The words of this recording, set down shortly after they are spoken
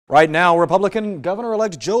Right now, Republican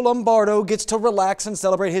Governor-elect Joe Lombardo gets to relax and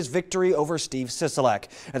celebrate his victory over Steve Sisolak.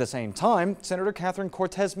 At the same time, Senator Catherine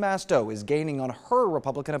Cortez Masto is gaining on her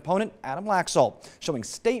Republican opponent, Adam Laxalt, showing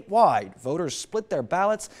statewide voters split their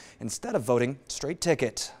ballots instead of voting straight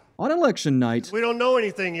ticket. On election night, we don't know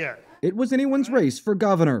anything yet. It was anyone's race for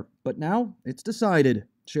governor, but now it's decided.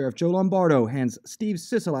 Sheriff Joe Lombardo hands Steve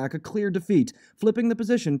Sisolak a clear defeat, flipping the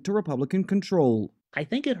position to Republican control. I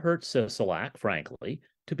think it hurts Sisolak, frankly,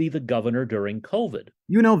 to be the governor during COVID.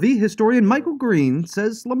 UNLV historian Michael Green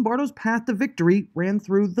says Lombardo's path to victory ran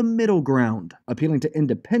through the middle ground, appealing to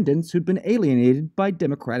independents who'd been alienated by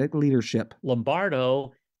Democratic leadership.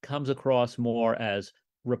 Lombardo comes across more as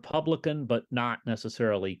Republican, but not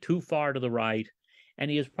necessarily too far to the right, and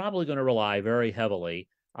he is probably going to rely very heavily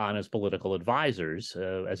on his political advisors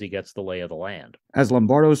as he gets the lay of the land. As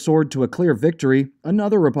Lombardo soared to a clear victory,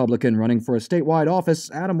 another Republican running for a statewide office,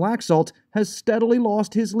 Adam Laxalt, has steadily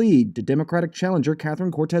lost his lead to Democratic challenger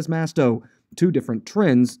Catherine Cortez Masto. Two different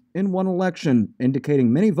trends in one election,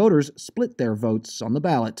 indicating many voters split their votes on the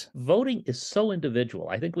ballot. Voting is so individual.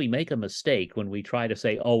 I think we make a mistake when we try to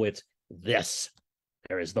say, oh, it's this.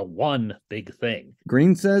 There is the one big thing.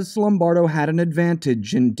 Green says Lombardo had an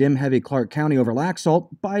advantage in dim-heavy Clark County over Laxalt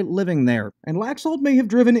by living there. And Laxalt may have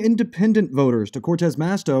driven independent voters to Cortez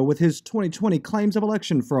Masto with his 2020 claims of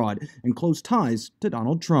election fraud and close ties to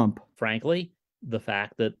Donald Trump. Frankly, the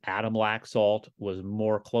fact that Adam Laxalt was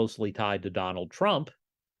more closely tied to Donald Trump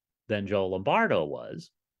than Joe Lombardo was,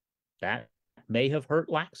 that may have hurt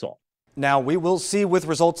Laxalt. Now, we will see with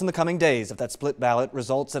results in the coming days if that split ballot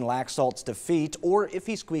results in Laxalt's defeat or if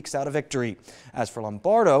he squeaks out a victory. As for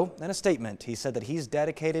Lombardo, in a statement, he said that he's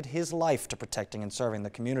dedicated his life to protecting and serving the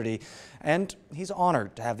community, and he's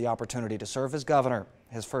honored to have the opportunity to serve as governor.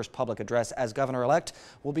 His first public address as governor-elect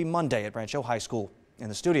will be Monday at Rancho High School. In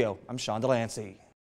the studio, I'm Sean Delancey.